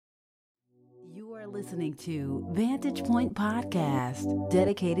Listening to Vantage Point Podcast,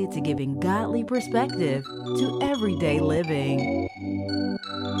 dedicated to giving godly perspective to everyday living.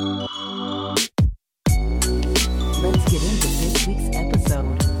 Let's get into this week's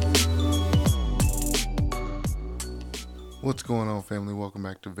episode. What's going on, family? Welcome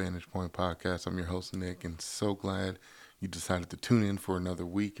back to Vantage Point Podcast. I'm your host, Nick, and so glad you decided to tune in for another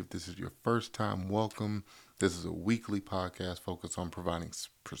week. If this is your first time, welcome. This is a weekly podcast focused on providing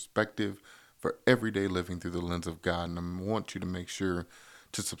perspective for everyday living through the lens of God. And I want you to make sure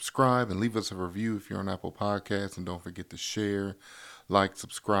to subscribe and leave us a review if you're on Apple Podcasts. And don't forget to share, like,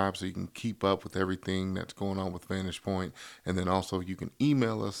 subscribe so you can keep up with everything that's going on with Vantage Point. And then also you can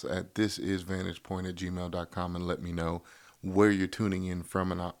email us at thisisvantagepoint@gmail.com and let me know where you're tuning in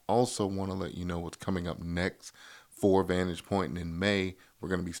from. And I also want to let you know what's coming up next for Vantage Point. And in May, we're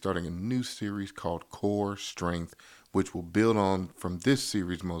going to be starting a new series called Core Strength, which will build on from this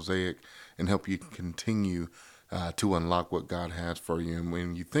series, Mosaic, and help you continue to unlock what God has for you. And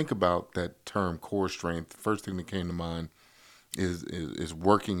when you think about that term, core strength, the first thing that came to mind is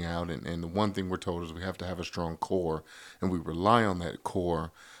working out. And the one thing we're told is we have to have a strong core, and we rely on that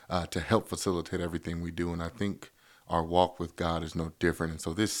core to help facilitate everything we do. And I think our walk with God is no different. And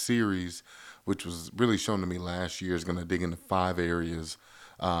so this series, which was really shown to me last year, is going to dig into 5 areas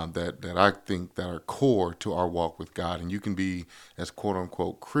that I think that are core to our walk with God. And you can be as quote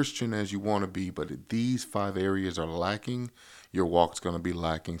unquote Christian as you want to be, but if these 5 areas are lacking, your walk's going to be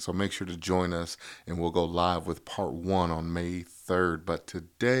lacking. So make sure to join us, and we'll go live with part 1 on May 3rd. But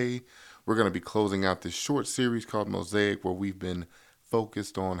today we're going to be closing out this short series called Mosaic, where we've been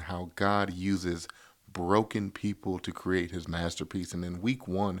focused on how God uses broken people to create his masterpiece. And in week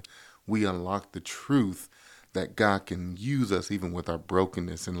 1, we unlocked the truth that God can use us even with our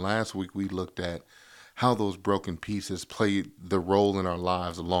brokenness. And last week we looked at how those broken pieces play the role in our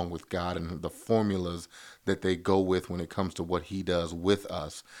lives along with God, and the formulas that they go with when it comes to what he does with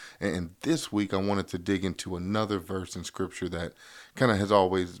us. And this week I wanted to dig into another verse in scripture that kind of has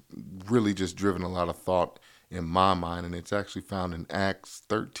always really just driven a lot of thought in my mind, and it's actually found in Acts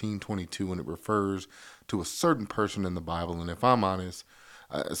 13:22, and it refers to a certain person in the Bible. And if I'm honest,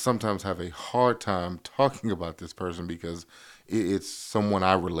 I sometimes have a hard time talking about this person because it's someone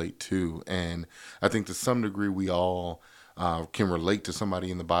I relate to. And I think to some degree we all can relate to somebody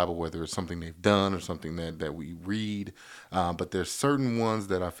in the Bible, whether it's something they've done or something that we read. But there's certain ones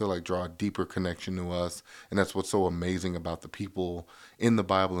that I feel like draw a deeper connection to us. And that's what's so amazing about the people in the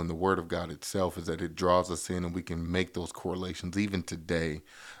Bible and the Word of God itself, is that it draws us in, and we can make those correlations even today,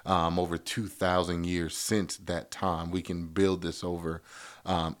 over 2,000 years since that time. We can build this over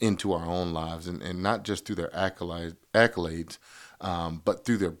into our own lives, and not just through their accolades, but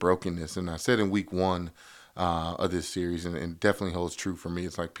through their brokenness. And I said in week 1 of this series, and it definitely holds true for me,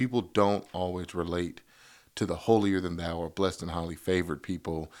 it's like people don't always relate to the holier than thou or blessed and highly favored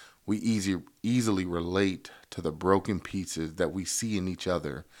people. We easily relate to the broken pieces that we see in each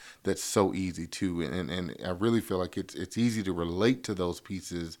other. That's so easy too. And I really feel like it's easy to relate to those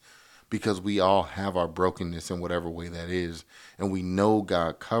pieces because we all have our brokenness in whatever way that is, and we know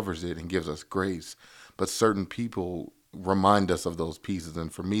God covers it and gives us grace. But certain people remind us of those pieces,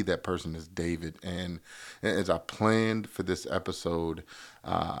 and for me, that person is David. And as I planned for this episode,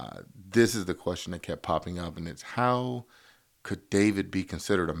 this is the question that kept popping up, and it's how could David be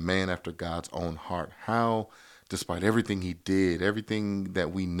considered a man after God's own heart? How, despite everything he did, everything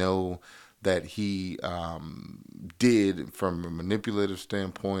that we know that he did from a manipulative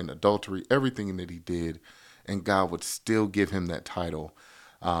standpoint, adultery, everything that he did, and God would still give him that title.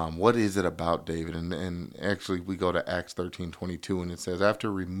 What is it about David? And actually we go to Acts 13:22, and it says,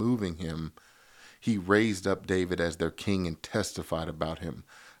 after removing him, he raised up David as their king and testified about him.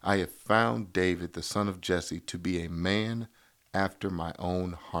 I have found David, the son of Jesse, to be a man after my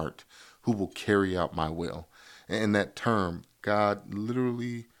own heart, who will carry out my will. And that term, God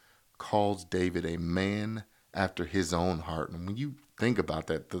literally calls David a man after his own heart. And when you think about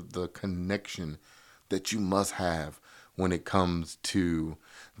that, the connection that you must have when it comes to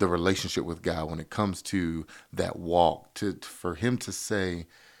the relationship with God, when it comes to that walk, for him to say,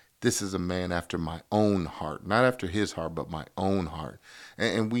 this is a man after my own heart, not after his heart, but my own heart.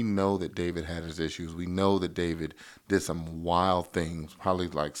 And we know that David had his issues. We know that David did some wild things, probably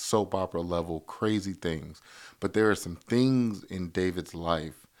like soap opera level, crazy things. But there are some things in David's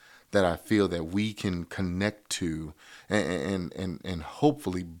life that I feel that we can connect to and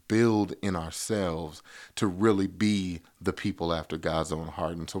hopefully build in ourselves to really be the people after God's own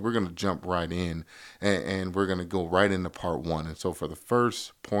heart. And so we're going to jump right in, and we're going to go right into part 1. And so for the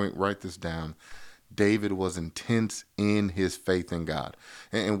first point, write this down. David was intense in his faith in God.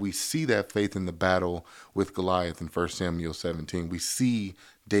 And we see that faith in the battle with Goliath in 1 Samuel 17. We see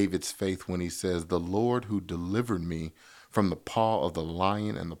David's faith when he says, "The Lord who delivered me from the paw of the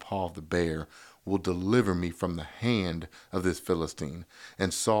lion and the paw of the bear will deliver me from the hand of this Philistine."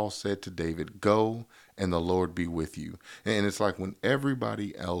 And Saul said to David, "Go, and the Lord be with you." And it's like when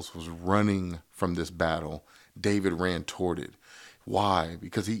everybody else was running from this battle, David ran toward it. Why?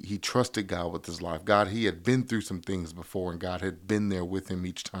 Because he trusted God with his life. God, he had been through some things before, and God had been there with him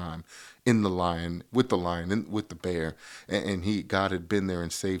each time in the lion, and with the bear. And God had been there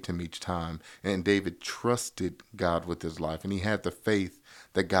and saved him each time. And David trusted God with his life, and he had the faith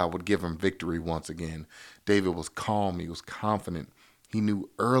that God would give him victory once again. David was calm. He was confident. He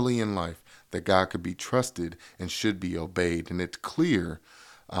knew early in life that God could be trusted and should be obeyed. And it's clear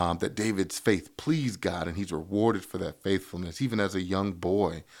that David's faith pleased God, and he's rewarded for that faithfulness, even as a young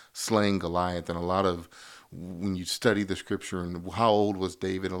boy slaying Goliath. And when you study the scripture and how old was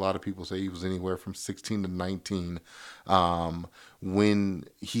David, a lot of people say he was anywhere from 16 to 19 when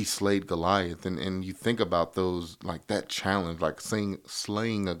he slayed Goliath. And you think about those, like that challenge, like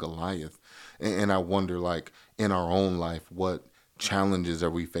slaying a Goliath. And I wonder, like in our own life, what challenges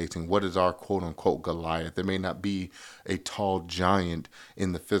are we facing? What is our quote unquote Goliath? There may not be a tall giant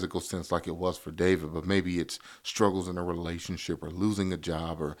in the physical sense like it was for David, but maybe it's struggles in a relationship or losing a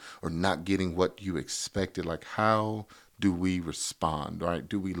job or not getting what you expected. Like, how do we respond, right?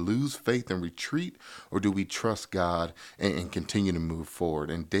 Do we lose faith and retreat, or do we trust God and continue to move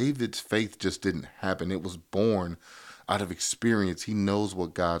forward? And David's faith just didn't happen. It was born out of experience. He knows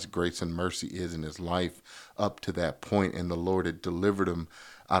what God's grace and mercy is in his life up to that point, and the Lord had delivered him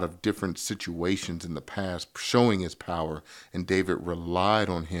out of different situations in the past, showing his power, and David relied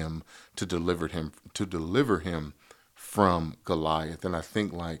on him to deliver him from Goliath. And I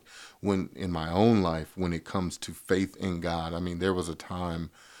think, like, when in my own life, when it comes to faith in God, I mean, there was a time,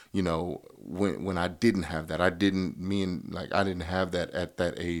 when I didn't have that. I didn't have that at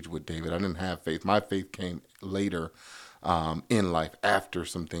that age with David. I didn't have faith. My faith came later in life, after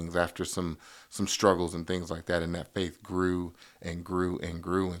some things, after some struggles and things like that. And that faith grew and grew and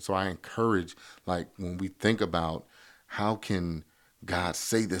grew. And so I encourage, like, when we think about how can God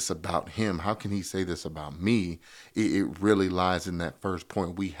say this about him, how can he say this about me? It really lies in that first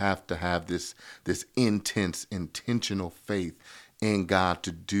point. We have to have this intense, intentional faith in God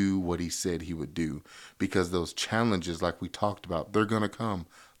to do what he said he would do, because those challenges, like we talked about, they're going to come.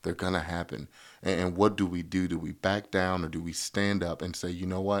 They're going to happen. And what do we do? Do we back down, or do we stand up and say, you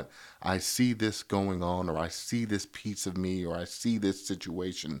know what? I see this going on, or I see this piece of me, or I see this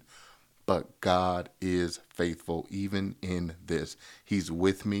situation, but God is faithful even in this. He's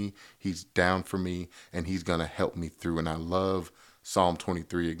with me. He's down for me, and he's going to help me through. And I love Psalm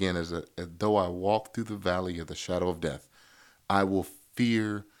 23 again, as though I walk through the valley of the shadow of death, I will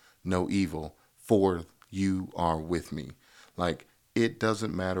fear no evil, for you are with me. Like, it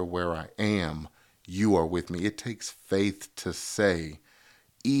doesn't matter where I am, you are with me. It takes faith to say,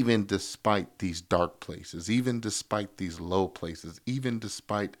 even despite these dark places, even despite these low places, even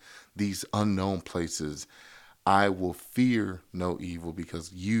despite these unknown places, I will fear no evil,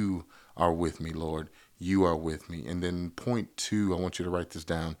 because you are with me, Lord. You are with me. And then point 2, I want you to write this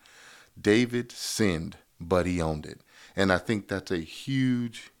down. David sinned, but he owned it. And I think that's a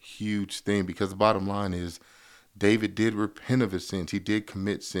huge, huge thing, because the bottom line is David did repent of his sins. He did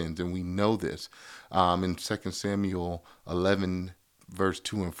commit sins, and we know this. In 2 Samuel 11, verse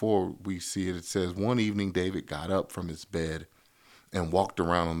 2 and 4, we see it. It says, one evening David got up from his bed and walked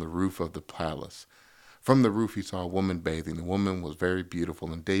around on the roof of the palace. From the roof he saw a woman bathing. The woman was very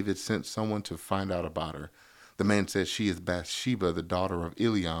beautiful, and David sent someone to find out about her. The man said, she is Bathsheba, the daughter of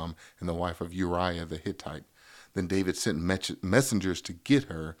Eliam, and the wife of Uriah the Hittite. Then David sent messengers to get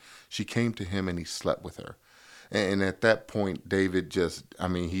her. She came to him, and he slept with her. And at that point, David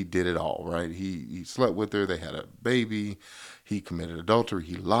he did it all, right? He slept with her. They had a baby. He committed adultery.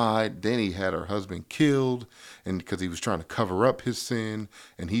 He lied. Then he had her husband killed, and because he was trying to cover up his sin.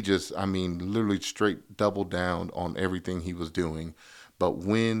 And he literally straight doubled down on everything he was doing. But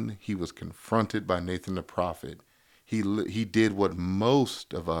when he was confronted by Nathan the prophet, he did what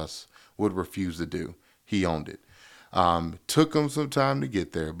most of us would refuse to do. He owned it. Took him some time to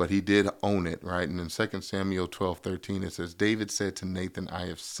get there, but he did own it, right? And in 2 Samuel 12:13, it says, David said to Nathan, I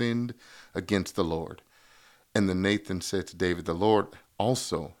have sinned against the Lord. And then Nathan said to David, the Lord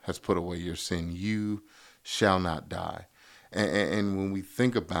also has put away your sin. You shall not die. And when we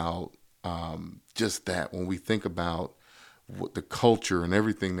think about just that, when we think about what the culture and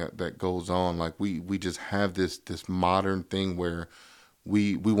everything that goes on, like we just have this modern thing where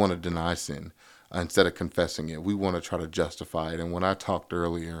we want to deny sin. instead of confessing it. We want to try to justify it. And when I talked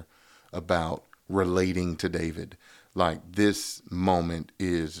earlier about relating to David, like this moment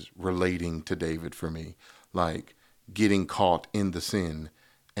is relating to David for me, like getting caught in the sin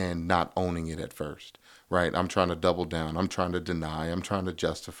and not owning it at first, right? I'm trying to double down. I'm trying to deny. I'm trying to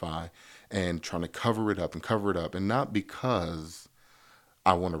justify and trying to cover it up and cover it up. And not because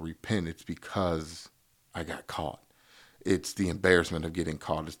I want to repent. It's because I got caught. It's the embarrassment of getting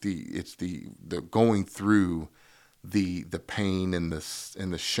caught. It's the going through the pain and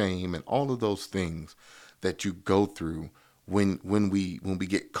the shame and all of those things that you go through when we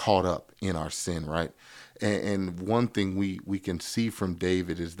get caught up in our sin, right? And one thing we can see from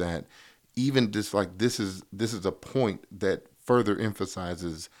David is that even just like this is a point that further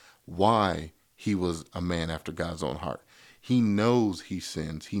emphasizes why he was a man after God's own heart. He knows he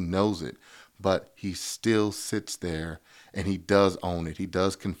sins, he knows it, but he still sits there and he does own it. He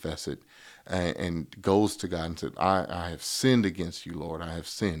does confess it and goes to God and said, I have sinned against you, Lord. I have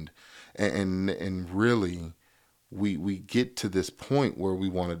sinned. And really, we get to this point where we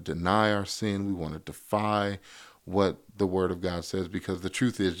want to deny our sin. We want to defy what the word of God says, because the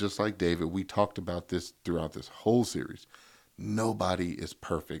truth is, just like David, we talked about this throughout this whole series. Nobody is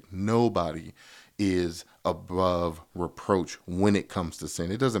perfect. Nobody is above reproach when it comes to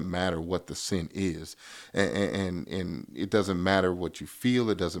sin. It doesn't matter what the sin is, and it doesn't matter what you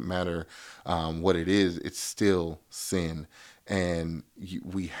feel. It doesn't matter what it is. It's still sin, and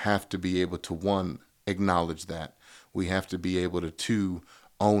we have to be able to, one, acknowledge that. We have to be able to, two,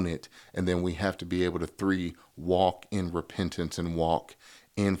 own it, and then we have to be able to, three, walk in repentance and walk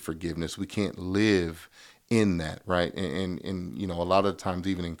in forgiveness. We can't live in that, right? And you know, a lot of times,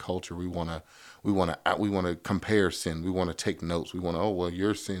 even in culture, we want to compare sin. We want to take notes. We want to, oh well,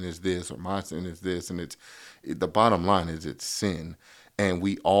 your sin is this or my sin is this, and the bottom line is it's sin, and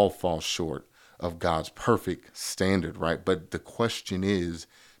we all fall short of God's perfect standard, right? But the question is,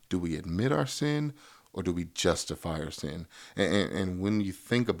 do we admit our sin or do we justify our sin? And when you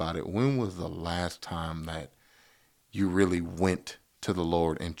think about it, when was the last time that you really went to the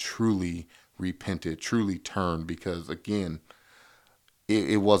Lord and truly repented, truly turned? Because again,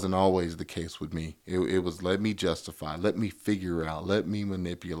 it wasn't always the case with me. It was, let me justify, let me figure out, let me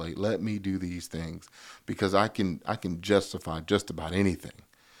manipulate, let me do these things, because I can justify just about anything,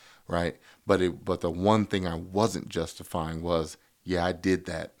 right? But the one thing I wasn't justifying was, yeah, I did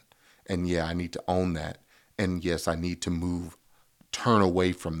that, and yeah, I need to own that, and yes, I need to turn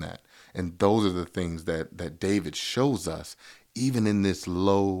away from that. And those are the things that David shows us, even in this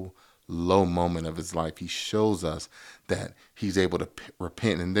low moment of his life. He shows us that he's able to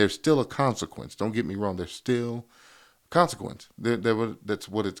repent, and there's still a consequence. Don't get me wrong, there's still consequence. That's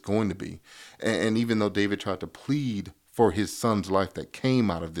what it's going to be. And even though David tried to plead for his son's life that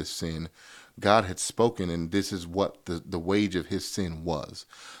came out of this sin, God had spoken, and this is what the wage of his sin was.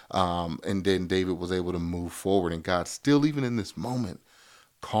 And then David was able to move forward, and God still, even in this moment,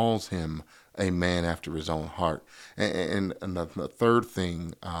 calls him a man after his own heart. And the third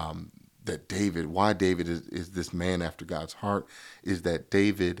thing why David is this man after God's heart, is that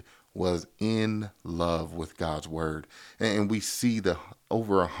David was in love with God's word. And we see the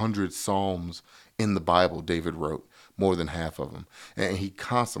over 100 Psalms in the Bible David wrote, more than half of them. And he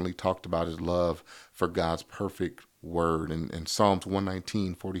constantly talked about his love for God's perfect word. And in Psalms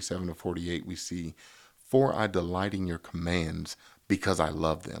 119, 47 to 48, we see, for I delight in your commands because I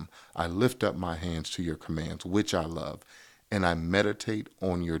love them. I lift up my hands to your commands, which I love, and I meditate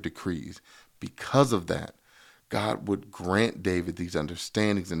on your decrees. Because of that, God would grant David these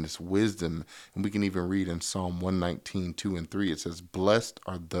understandings and this wisdom. And we can even read in Psalm 119, 2 and 3, it says, blessed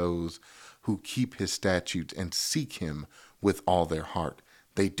are those who keep his statutes and seek him with all their heart.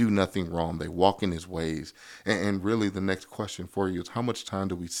 They do nothing wrong. They walk in his ways. And really, the next question for you is, how much time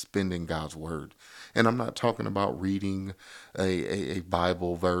do we spend in God's word? And I'm not talking about reading a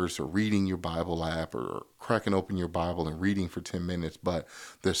Bible verse or reading your Bible app or cracking open your Bible and reading for 10 minutes. But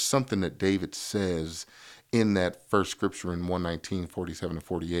there's something that David says in that first scripture in 119, 47 to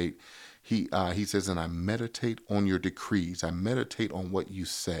 48. He says, and I meditate on your decrees. I meditate on what you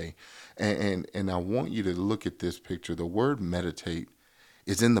say. And I want you to look at this picture. The word meditate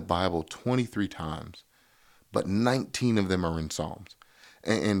is in the Bible 23 times, but 19 of them are in Psalms.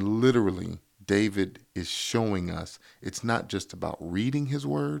 And literally, David is showing us it's not just about reading his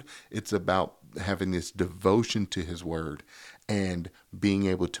word, it's about having this devotion to his word and being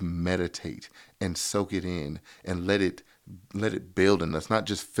able to meditate and soak it in and let it build in us, not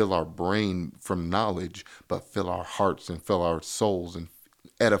just fill our brain from knowledge, but fill our hearts and fill our souls and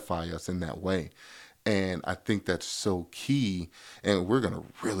edify us in that way. And I think that's so key. And we're going to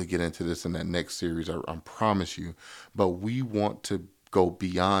really get into this in that next series, I promise you. But we want to go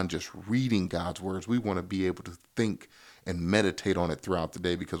beyond just reading God's words. We want to be able to think and meditate on it throughout the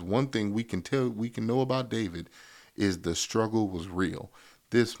day, because one thing we can know about David is the struggle was real.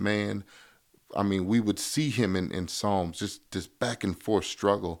 This man, I mean, we would see him in Psalms, just this back and forth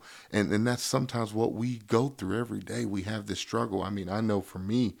struggle. And that's sometimes what we go through every day. We have this struggle. I mean, I know for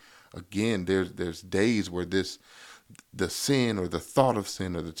me, again, there's days where the sin or the thought of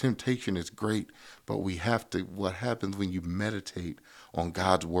sin or the temptation is great, but we have to, what happens when you meditate on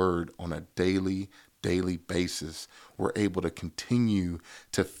God's word on a daily basis, we're able to continue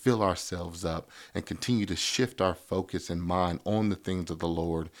to fill ourselves up and continue to shift our focus and mind on the things of the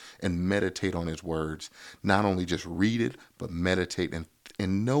Lord and meditate on his words. Not only just read it, but meditate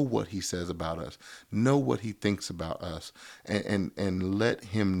and know what he says about us, know what he thinks about us, and let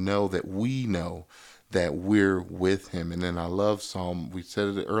him know that we know that we're with him. And then I love we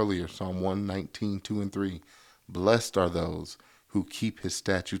said it earlier, Psalm 119, 2 and 3. Blessed are those who keep his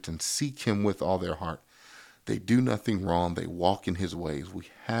statutes and seek him with all their heart. They do nothing wrong. They walk in his ways. We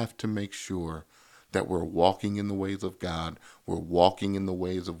have to make sure that we're walking in the ways of God. We're walking in the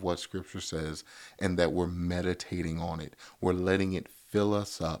ways of what scripture says, and that we're meditating on it. We're letting it fill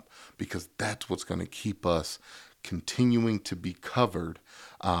us up, because that's what's going to keep us continuing to be covered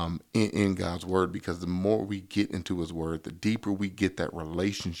in God's word. Because the more we get into his word, the deeper we get that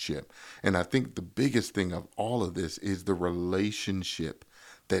relationship. And I think the biggest thing of all of this is the relationship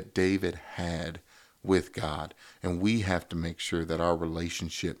that David had with God. And we have to make sure that our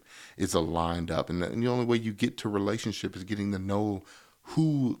relationship is aligned up. And the only way you get to relationship is getting to know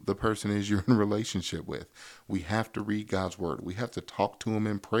who the person is you're in a relationship with. We have to read God's word. We have to talk to him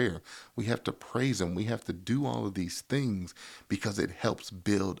in prayer. We have to praise him. We have to do all of these things because it helps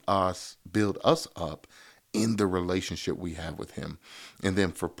build us up in the relationship we have with him. And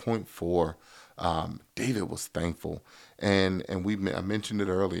then for point 4, David was thankful. And I mentioned it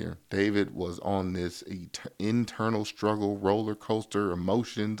earlier. David was on this internal struggle, roller coaster,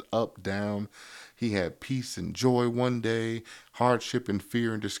 emotions up, down. He had peace and joy one day, hardship and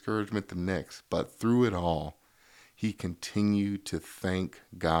fear and discouragement the next. But through it all, he continued to thank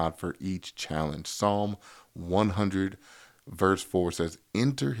God for each challenge. Psalm 100 verse 4 says,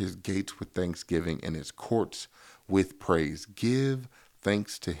 enter his gates with thanksgiving and his courts with praise. Give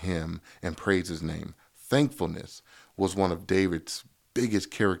thanks to him and praise his name. Thankfulness was one of David's biggest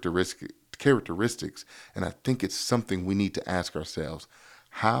characteristics. And I think it's something we need to ask ourselves.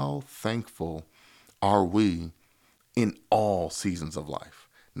 How thankful are we in all seasons of life?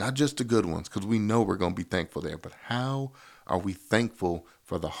 Not just the good ones, because we know we're going to be thankful there, but how are we thankful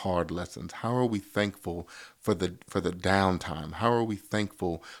for the hard lessons? How are we thankful for the downtime? How are we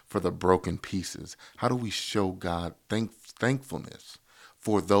thankful for the broken pieces? How do we show God thankfulness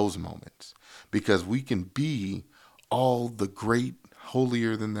for those moments? Because we can be all the great,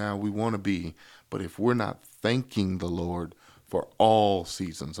 holier than thou we want to be, but if we're not thanking the Lord for all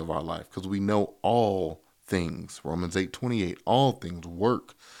seasons of our life, because we know all things, Romans 8:28, all things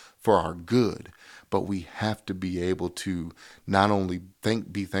work for our good, but we have to be able to not only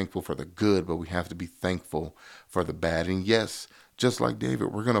be thankful for the good, but we have to be thankful for the bad. And yes, just like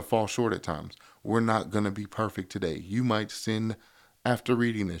David, we're going to fall short at times. We're not going to be perfect today. You might sin after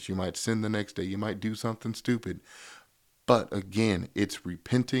reading this. You might sin the next day. You might do something stupid. But again, it's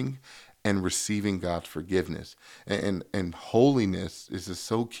repenting and receiving God's forgiveness. And holiness is just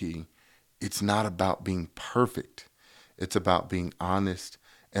so key. It's not about being perfect. It's about being honest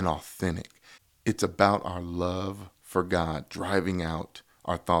and authentic. It's about our love for God driving out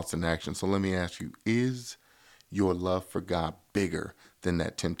our thoughts and actions. So let me ask you, is your love for God bigger than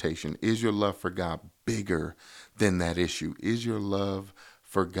that temptation? Is your love for God bigger than that issue? Is your love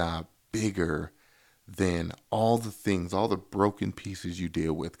for God bigger than all the things, all the broken pieces you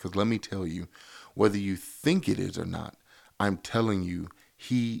deal with? Because let me tell you, whether you think it is or not, I'm telling you,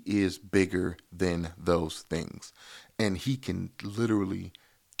 he is bigger than those things. And he can literally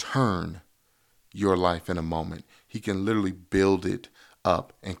turn your life in a moment. He can literally build it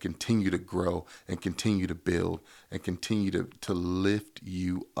up and continue to grow and continue to build and continue to lift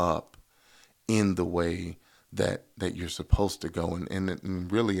you up in the way that you're supposed to go.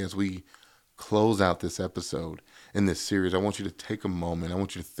 And really, as we close out this episode in this series, I want you to take a moment. I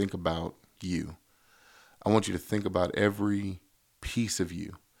want you to think about you. I want you to think about every piece of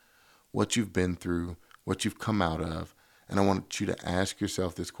you, what you've been through, what you've come out of. And I want you to ask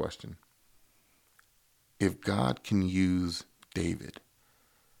yourself this question. If God can use David,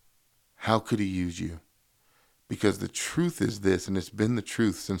 how could he use you? Because the truth is this, and it's been the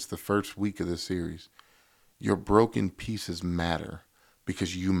truth since the first week of this series. Your broken pieces matter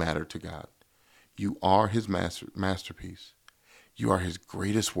because you matter to God. You are his masterpiece. You are his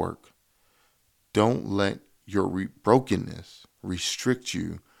greatest work. Don't let your brokenness restrict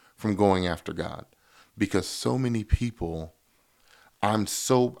you from going after God, because so many people, I'm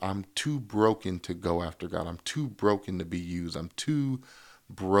too broken to go after God. I'm too broken to be used. I'm too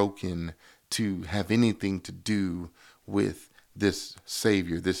broken to have anything to do with this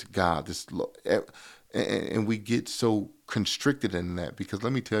Savior, this God, and we get so constricted in that, because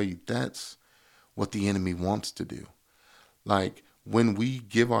let me tell you, that's what the enemy wants to do. Like, when we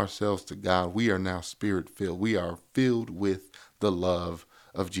give ourselves to God, we are now spirit filled. We are filled with the love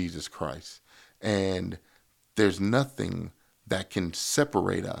of Jesus Christ. And there's nothing that can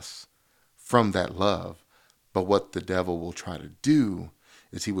separate us from that love. But what the devil will try to do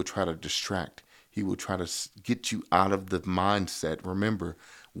is he will try to distract. He will try to get you out of the mindset. Remember,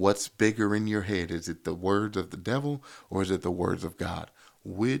 what's bigger in your head? Is it the words of the devil or is it the words of God?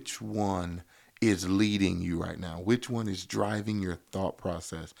 Which one is leading you right now? Which one is driving your thought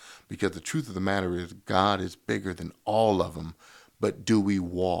process? Because the truth of the matter is, God is bigger than all of them. But do we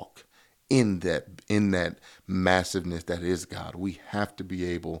walk in that massiveness that is God? We have to be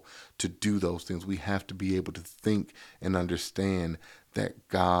able to do those things. We have to be able to think and understand that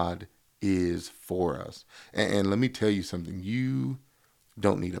God is for us. And let me tell you something. You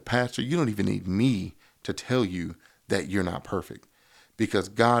don't need a pastor. You don't even need me to tell you that you're not perfect, because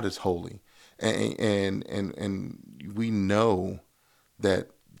God is holy. And we know that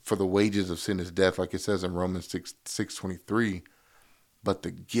for the wages of sin is death, like it says in Romans 6:23, but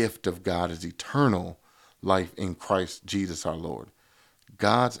the gift of God is eternal life in Christ Jesus our Lord.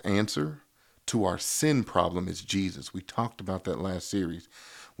 God's answer to our sin problem is Jesus. We talked about that last series.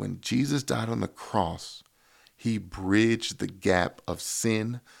 When Jesus died on the cross, he bridged the gap of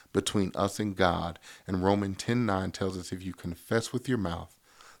sin between us and God. And Romans 10:9 tells us, if you confess with your mouth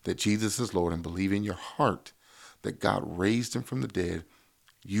that Jesus is Lord and believe in your heart that God raised him from the dead,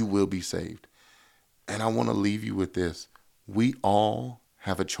 you will be saved. And I want to leave you with this. We all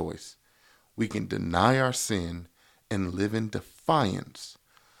have a choice. We can deny our sin and live in defiance,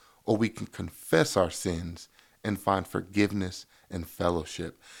 or we can confess our sins and find forgiveness and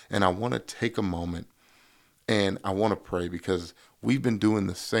fellowship. And I want to take a moment and I want to pray, because we've been doing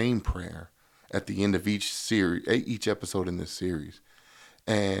the same prayer at the end of each episode in this series.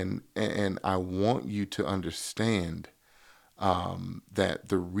 And I want you to understand that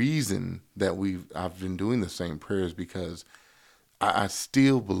the reason that I've been doing the same prayer is because I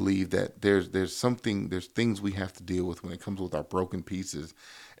still believe that there's things we have to deal with when it comes with our broken pieces.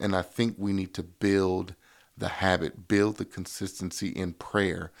 And I think we need to build the habit, build the consistency in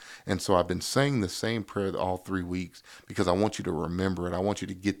prayer. And so I've been saying the same prayer all 3 weeks because I want you to remember it. I want you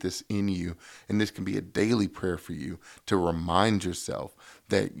to get this in you. And this can be a daily prayer for you to remind yourself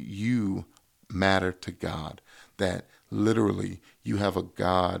that you matter to God, that literally you have a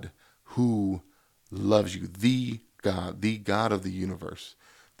God who loves you, the God of the universe,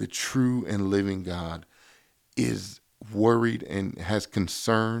 the true and living God, is worried and has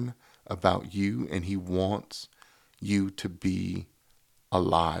concern about you, and he wants you to be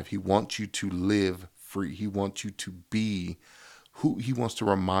alive. He wants you to live free. He wants you to be who he wants to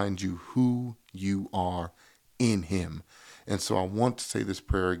remind you who you are in him. And so I want to say this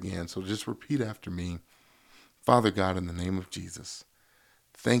prayer again. So just repeat after me. Father God, in the name of Jesus,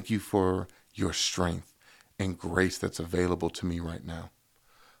 thank you for your strength and grace that's available to me right now.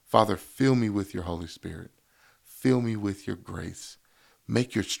 Father, fill me with your Holy Spirit. Fill me with your grace.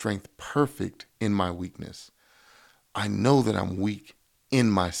 Make your strength perfect in my weakness. I know that I'm weak in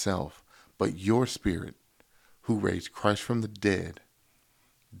myself, but your Spirit, who raised Christ from the dead,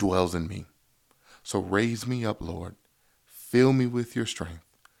 dwells in me. So raise me up, Lord. Fill me with your strength.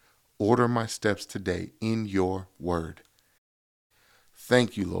 Order my steps today in your word.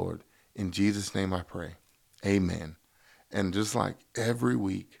 Thank you, Lord. In Jesus' name I pray. Amen. And just like every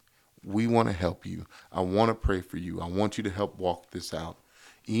week, we want to help you. I want to pray for you. I want you to help walk this out.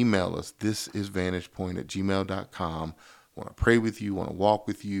 Email us. thisisvantagepoint@gmail.com. Want to pray with you, want to walk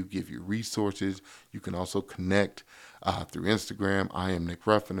with you, give you resources. You can also connect through Instagram. I am Nick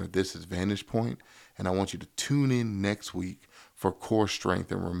Ruffiner. This is Vantage Point. And I want you to tune in next week for core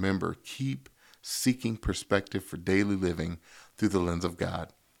strength. And remember, keep seeking perspective for daily living through the lens of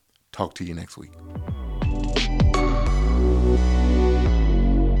God. Talk to you next week.